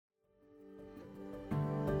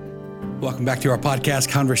Welcome back to our podcast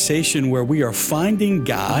conversation where we are finding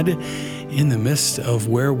God in the midst of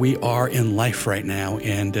where we are in life right now.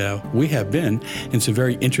 And we have been in some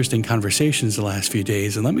very interesting conversations the last few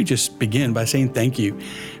days. And let me just begin by saying thank you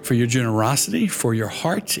for your generosity, for your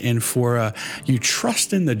heart, and for you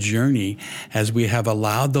trust in the journey as we have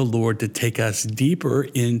allowed the Lord to take us deeper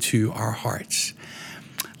into our hearts.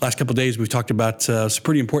 Last couple of days, we've talked about some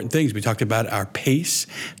pretty important things. We talked about our pace,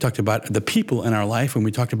 talked about the people in our life, and we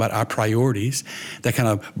talked about our priorities. That kind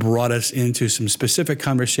of brought us into some specific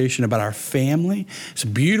conversation about our family,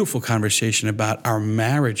 some beautiful conversation about our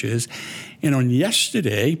marriages. And on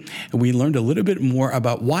yesterday, we learned a little bit more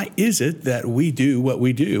about why is it that we do what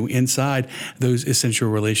we do inside those essential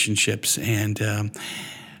relationships. And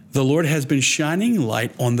the Lord has been shining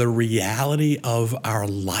light on the reality of our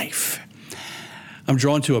life. I'm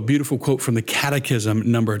drawn to a beautiful quote from the Catechism,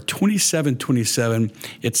 number 2727.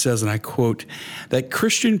 It says, and I quote, that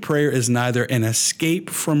Christian prayer is neither an escape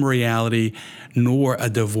from reality nor a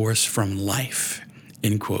divorce from life,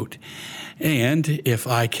 end quote. And if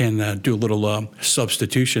I can do a little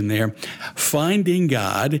substitution there, finding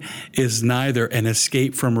God is neither an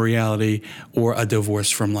escape from reality or a divorce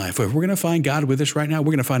from life. If we're going to find God with us right now, we're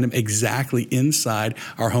going to find him exactly inside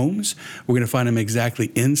our homes. We're going to find him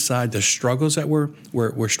exactly inside the struggles that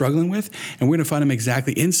we're struggling with. And we're going to find him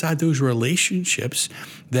exactly inside those relationships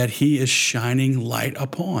that he is shining light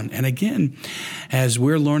upon. And again, as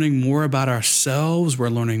we're learning more about ourselves, we're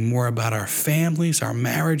learning more about our families, our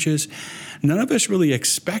marriages. None of us really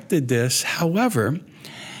expected this. However,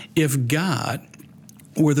 if God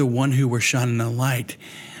were the one who were shining the light,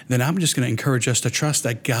 then I'm just going to encourage us to trust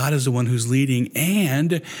that God is the one who's leading,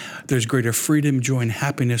 and there's greater freedom, joy, and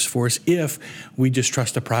happiness for us if we just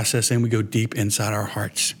trust the process and we go deep inside our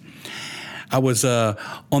hearts. I was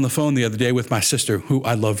on the phone the other day with my sister, who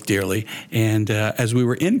I love dearly, and as we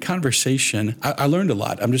were in conversation, I learned a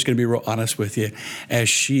lot. I'm just going to be real honest with you, as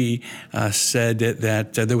she said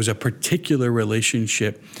that there was a particular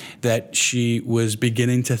relationship that she was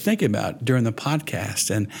beginning to think about during the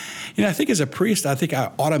podcast. And, I think as a priest,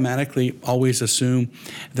 I automatically always assume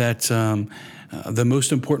that the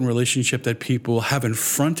most important relationship that people have in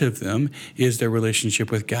front of them is their relationship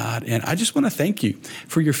with God. And I just want to thank you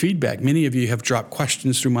for your feedback. Many of you have dropped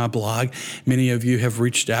questions through my blog. Many of you have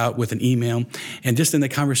reached out with an email. And just in the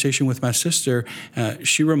conversation with my sister,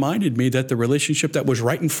 she reminded me that the relationship that was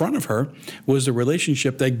right in front of her was the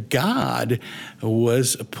relationship that God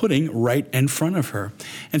was putting right in front of her.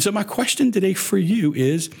 And so my question today for you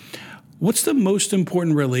is, what's the most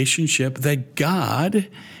important relationship that God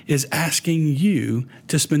is asking you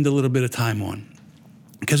to spend a little bit of time on?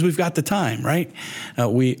 Because we've got the time, right?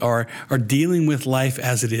 We are dealing with life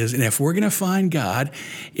as it is. And if we're going to find God,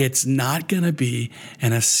 it's not going to be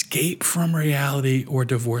an escape from reality or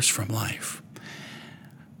divorce from life.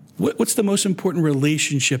 What's the most important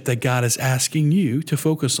relationship that God is asking you to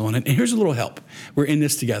focus on? And here's a little help. We're in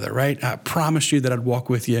this together, right? I promised you that I'd walk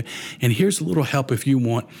with you. And here's a little help if you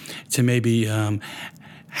want to maybe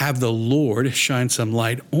have the Lord shine some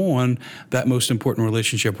light on that most important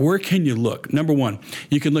relationship. Where can you look? Number one,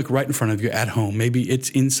 you can look right in front of you at home. Maybe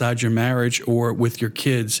it's inside your marriage or with your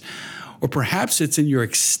kids. Or perhaps it's in your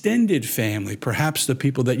extended family, perhaps the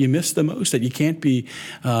people that you miss the most, that you can't be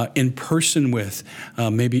in person with.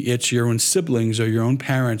 Maybe it's your own siblings or your own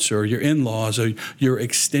parents or your in-laws or your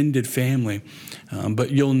extended family.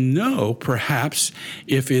 But you'll know perhaps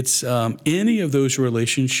if it's any of those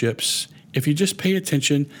relationships, if you just pay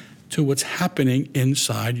attention to what's happening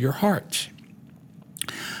inside your heart.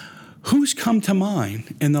 Who's come to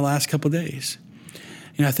mind in the last couple of days?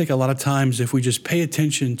 I think a lot of times if we just pay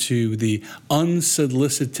attention to the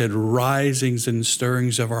unsolicited risings and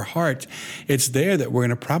stirrings of our heart, it's there that we're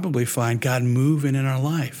going to probably find God moving in our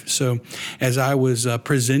life. So as I was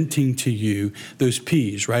presenting to you those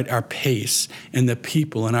P's, right, our pace and the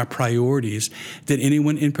people and our priorities, did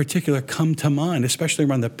anyone in particular come to mind, especially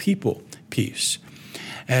around the people piece?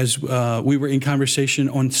 As we were in conversation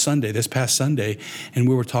on Sunday, this past Sunday, and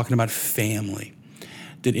we were talking about family.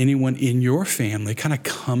 Did anyone in your family kind of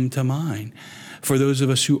come to mind? For those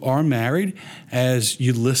of us who are married, as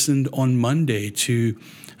you listened on Monday to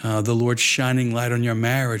the Lord shining light on your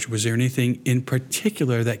marriage, was there anything in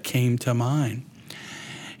particular that came to mind?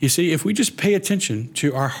 You see, if we just pay attention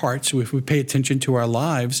to our hearts, if we pay attention to our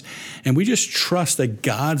lives, and we just trust that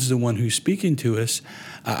God's the one who's speaking to us,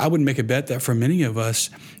 I would make a bet that for many of us,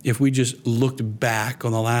 if we just looked back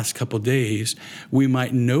on the last couple of days, we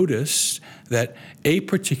might notice that a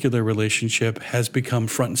particular relationship has become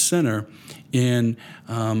front and center in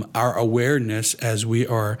our awareness as we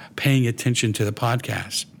are paying attention to the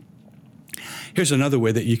podcast. Here's another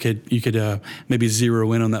way that you could maybe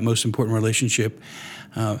zero in on that most important relationship.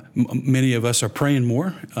 Many of us are praying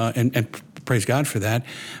more, and praise God for that.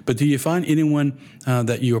 But do you find anyone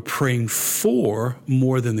that you are praying for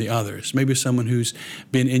more than the others? Maybe someone who's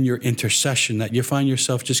been in your intercession that you find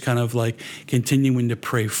yourself just kind of like continuing to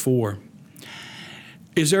pray for.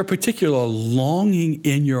 Is there a particular longing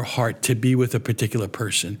in your heart to be with a particular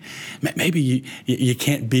person? Maybe you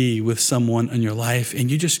can't be with someone in your life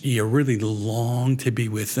and you really long to be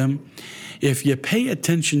with them. If you pay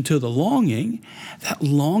attention to the longing, that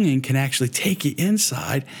longing can actually take you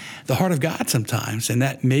inside the heart of God sometimes. And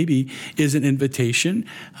that maybe is an invitation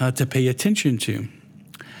to pay attention to.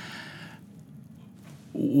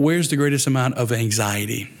 Where's the greatest amount of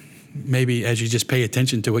anxiety? Maybe as you just pay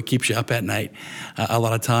attention to what keeps you up at night. A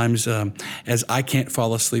lot of times, as I can't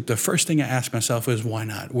fall asleep, the first thing I ask myself is, why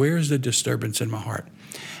not? Where's the disturbance in my heart?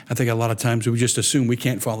 I think a lot of times we just assume we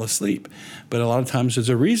can't fall asleep. But a lot of times there's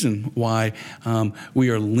a reason why we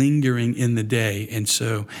are lingering in the day. And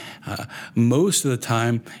so most of the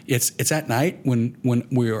time, it's at night when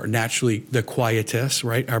we are naturally the quietest,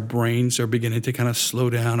 right? Our brains are beginning to kind of slow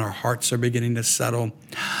down. Our hearts are beginning to settle.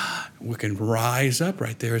 We can rise up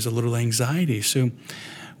right there as a little anxiety. So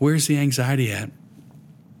where's the anxiety at?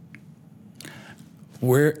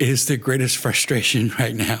 Where is the greatest frustration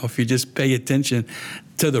right now? If you just pay attention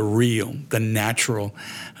to the real, the natural,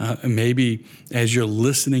 maybe as you're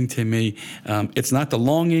listening to me, it's not the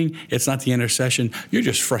longing, it's not the intercession. You're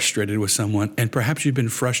just frustrated with someone, and perhaps you've been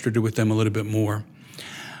frustrated with them a little bit more.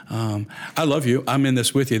 I love you. I'm in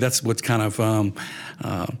this with you. That's what's kind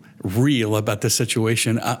of real about this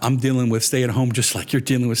situation. I'm dealing with stay at home just like you're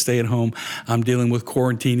dealing with stay at home. I'm dealing with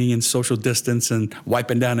quarantining and social distance and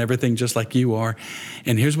wiping down everything just like you are.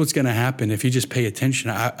 And here's what's going to happen if you just pay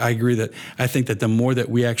attention. I agree that I think that the more that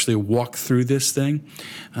we actually walk through this thing,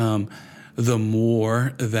 the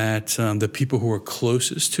more that the people who are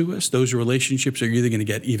closest to us, those relationships are either going to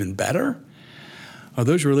get even better, or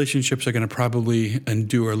those relationships are going to probably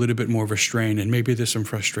endure a little bit more of a strain, and maybe there's some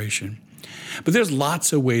frustration. But there's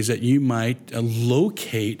lots of ways that you might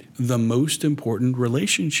locate the most important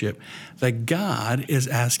relationship that God is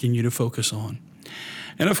asking you to focus on.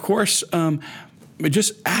 And of course,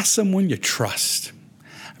 just ask someone you trust.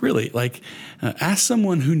 Really, ask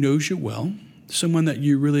someone who knows you well, someone that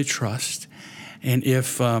you really trust. And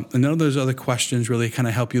if none of those other questions really kind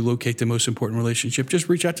of help you locate the most important relationship, just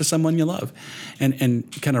reach out to someone you love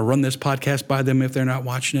and kind of run this podcast by them if they're not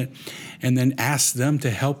watching it, and then ask them to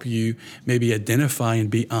help you maybe identify and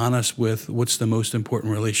be honest with what's the most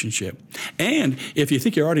important relationship. And if you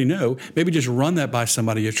think you already know, maybe just run that by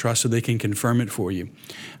somebody you trust so they can confirm it for you.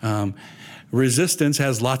 Resistance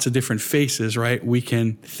has lots of different faces, right? We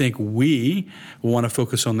can think we want to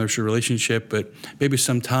focus on this relationship, but maybe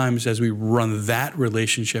sometimes as we run that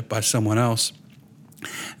relationship by someone else,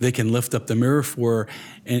 they can lift up the mirror for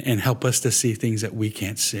and help us to see things that we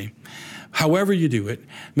can't see. However you do it,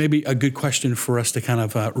 maybe a good question for us to kind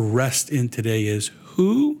of rest in today is,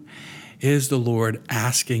 who is the Lord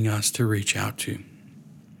asking us to reach out to?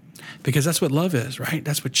 Because that's what love is, right?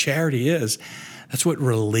 That's what charity is. That's what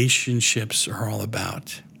relationships are all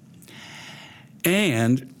about.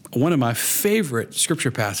 And one of my favorite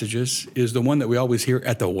scripture passages is the one that we always hear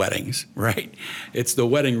at the weddings, right? It's the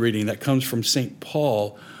wedding reading that comes from St.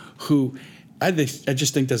 Paul, who I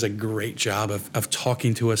just think does a great job of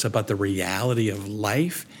talking to us about the reality of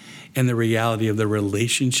life and the reality of the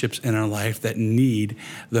relationships in our life that need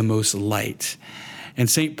the most light. And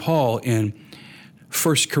St. Paul in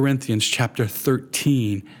 1 Corinthians chapter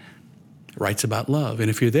 13 writes about love. And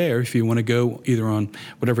if you're there, if you want to go either on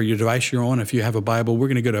whatever your device you're on, if you have a Bible, we're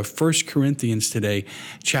going to go to 1 Corinthians today,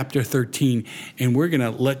 chapter 13, and we're going to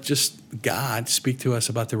let just God speak to us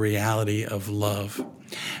about the reality of love.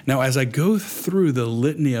 Now, as I go through the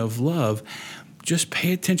litany of love, just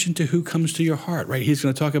pay attention to who comes to your heart, right? He's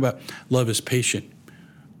going to talk about love is patient.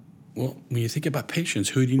 Well, when you think about patience,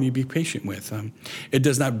 who do you need to be patient with? It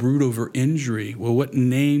does not brood over injury. Well, what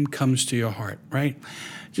name comes to your heart, right?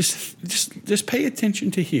 Just pay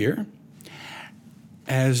attention to here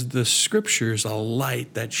as the scripture is a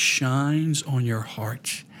light that shines on your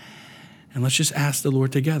heart. And let's just ask the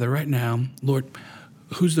Lord together right now, Lord,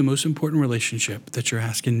 who's the most important relationship that you're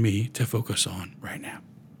asking me to focus on right now?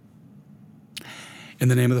 In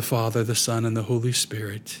the name of the Father, the Son, and the Holy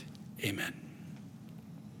Spirit, amen.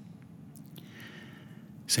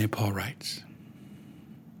 St. Paul writes,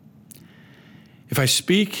 if I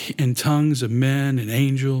speak in tongues of men and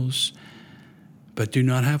angels, but do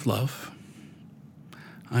not have love,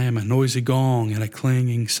 I am a noisy gong and a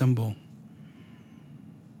clanging cymbal.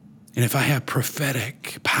 And if I have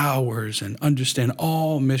prophetic powers and understand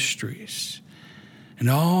all mysteries and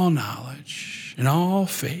all knowledge and all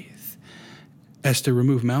faith as to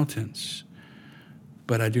remove mountains,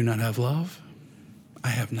 but I do not have love, I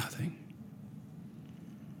have nothing.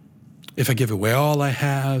 If I give away all I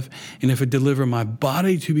have, and if I deliver my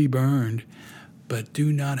body to be burned, but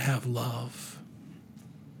do not have love,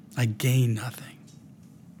 I gain nothing.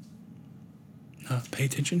 Now, pay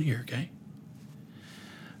attention here, okay?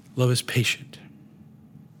 Love is patient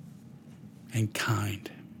and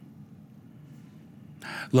kind.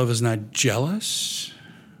 Love is not jealous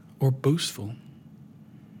or boastful.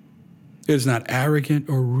 It is not arrogant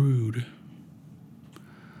or rude.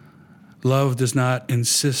 Love does not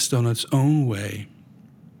insist on its own way.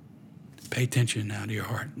 Pay attention now to your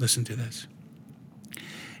heart. Listen to this.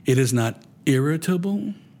 It is not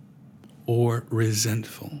irritable or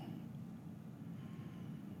resentful.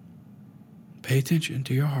 Pay attention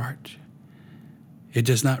to your heart. It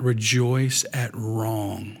does not rejoice at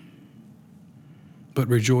wrong, but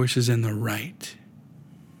rejoices in the right.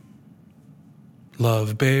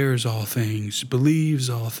 Love bears all things, believes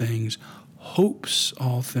all things, hopes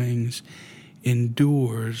all things,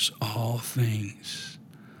 endures all things.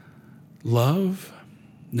 Love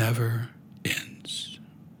never ends.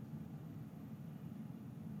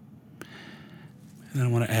 And then I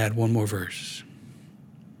want to add one more verse.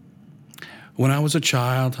 When I was a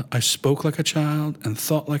child, I spoke like a child and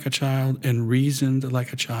thought like a child and reasoned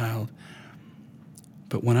like a child.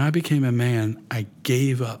 But when I became a man, I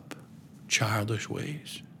gave up childish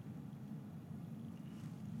ways.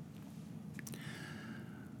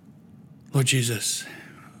 Lord Jesus,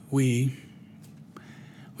 we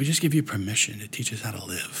just give you permission to teach us how to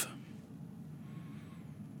live.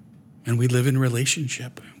 And we live in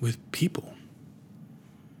relationship with people.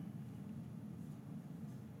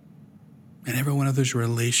 And every one of those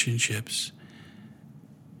relationships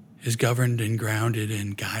is governed and grounded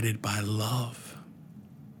and guided by love.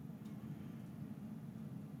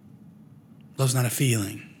 Love's not a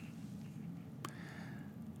feeling.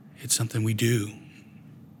 It's something we do.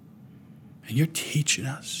 And you're teaching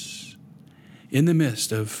us in the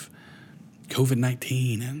midst of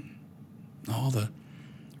COVID-19 and all the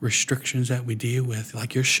restrictions that we deal with,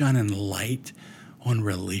 like you're shining light on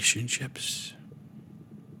relationships.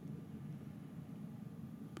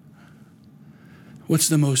 What's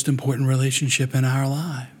the most important relationship in our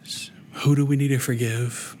lives? Who do we need to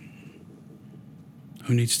forgive?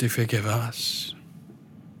 Who needs to forgive us?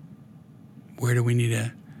 Where do we need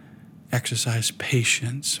to exercise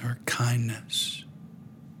patience or kindness?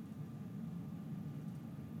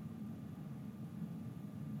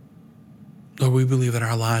 Lord, we believe that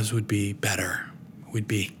our lives would be better, we'd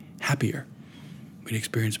be happier, we'd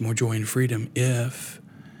experience more joy and freedom if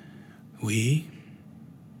we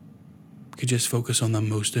could just focus on the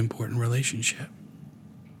most important relationship.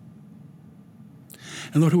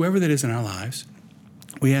 And Lord, whoever that is in our lives,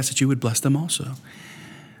 we ask that you would bless them also.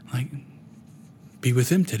 Like, be with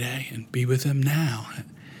them today and be with them now.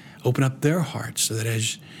 Open up their hearts so that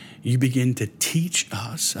as you begin to teach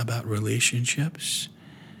us about relationships,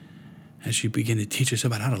 as you begin to teach us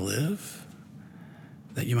about how to live,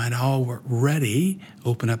 that you might already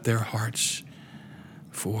open up their hearts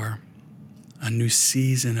for a new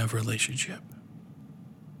season of relationship.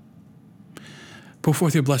 Pour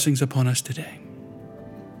forth your blessings upon us today.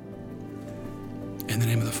 In the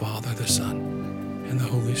name of the Father, the Son, and the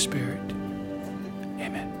Holy Spirit.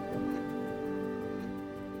 Amen.